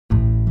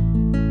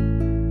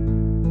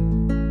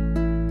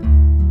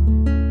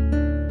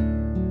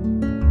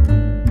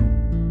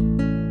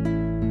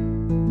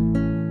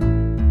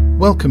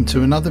Welcome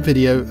to another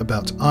video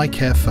about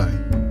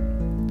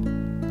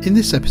iCareFone. In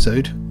this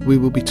episode we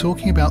will be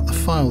talking about the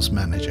Files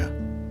Manager.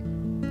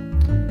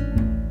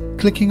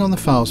 Clicking on the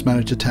Files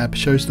Manager tab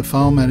shows the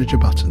File Manager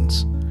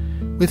buttons.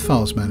 With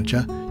Files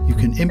Manager you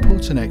can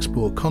import and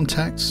export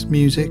contacts,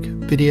 music,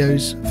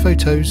 videos,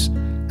 photos,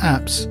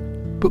 apps,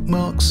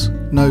 bookmarks,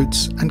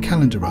 notes and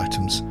calendar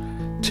items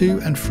to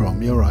and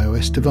from your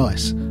iOS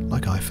device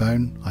like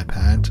iPhone,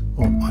 iPad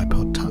or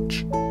iPod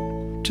Touch.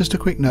 Just a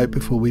quick note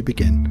before we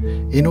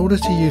begin. In order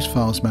to use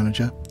Files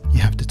Manager, you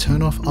have to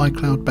turn off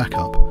iCloud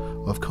backup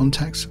of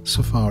contacts,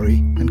 Safari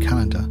and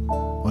calendar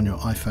on your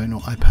iPhone or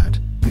iPad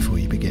before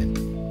you begin.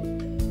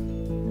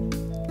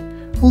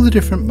 All the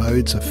different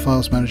modes of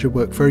Files Manager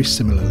work very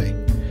similarly.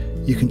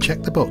 You can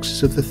check the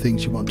boxes of the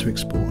things you want to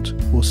export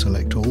or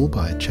select all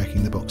by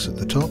checking the box at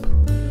the top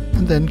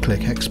and then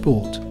click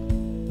Export.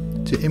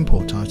 To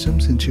import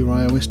items into your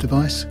iOS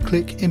device,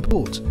 click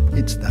Import.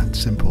 It's that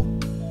simple.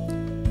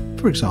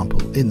 For example,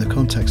 in the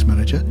Contacts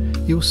Manager,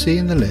 you will see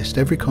in the list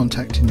every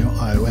contact in your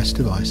iOS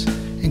device,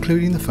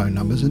 including the phone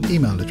numbers and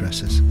email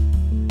addresses.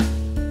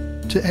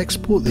 To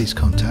export these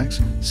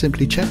contacts,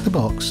 simply check the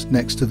box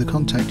next to the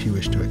contact you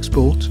wish to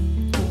export,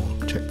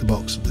 or check the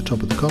box at the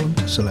top of the column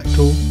to select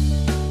all,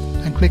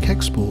 and click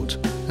Export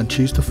and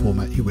choose the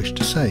format you wish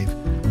to save,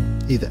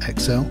 either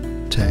Excel,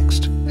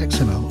 text,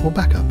 XML or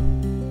backup.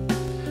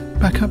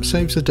 Backup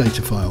saves a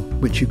data file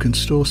which you can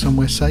store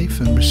somewhere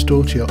safe and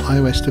restore to your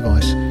iOS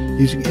device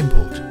using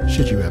import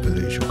should you ever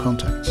lose your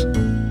contacts.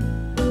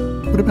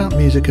 What about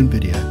music and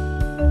video?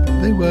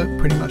 They work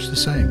pretty much the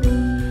same.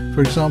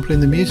 For example, in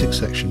the music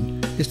section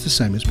it's the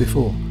same as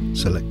before.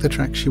 Select the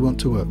tracks you want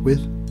to work with,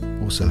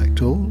 or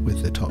select all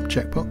with the top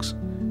checkbox,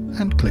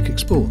 and click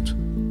Export.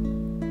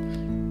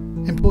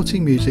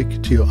 Importing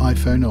music to your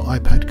iPhone or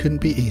iPad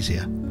couldn't be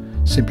easier.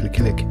 Simply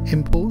click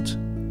Import,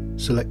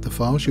 select the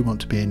files you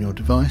want to be in your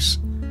device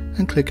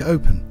and click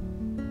Open.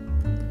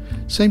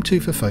 Same too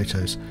for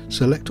photos.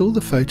 Select all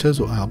the photos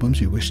or albums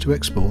you wish to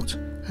export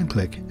and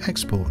click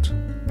Export.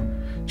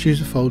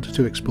 Choose a folder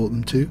to export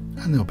them to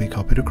and they'll be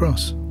copied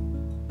across.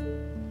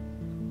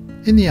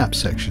 In the Apps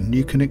section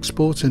you can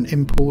export and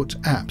import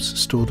apps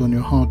stored on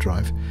your hard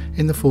drive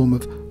in the form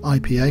of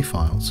IPA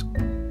files.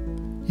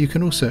 You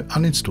can also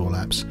uninstall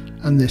apps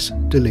and this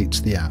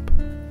deletes the app.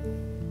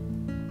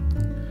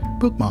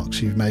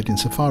 Bookmarks you've made in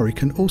Safari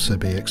can also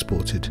be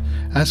exported,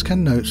 as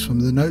can notes from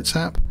the Notes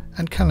app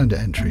and calendar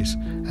entries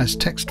as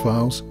text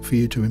files for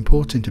you to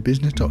import into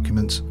business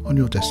documents on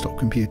your desktop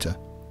computer.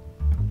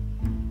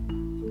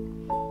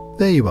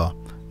 There you are,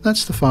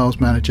 that's the Files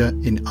Manager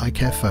in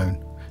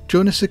iCareFone.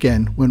 Join us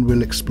again when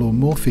we'll explore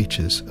more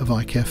features of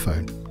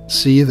iCareFone.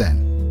 See you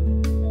then.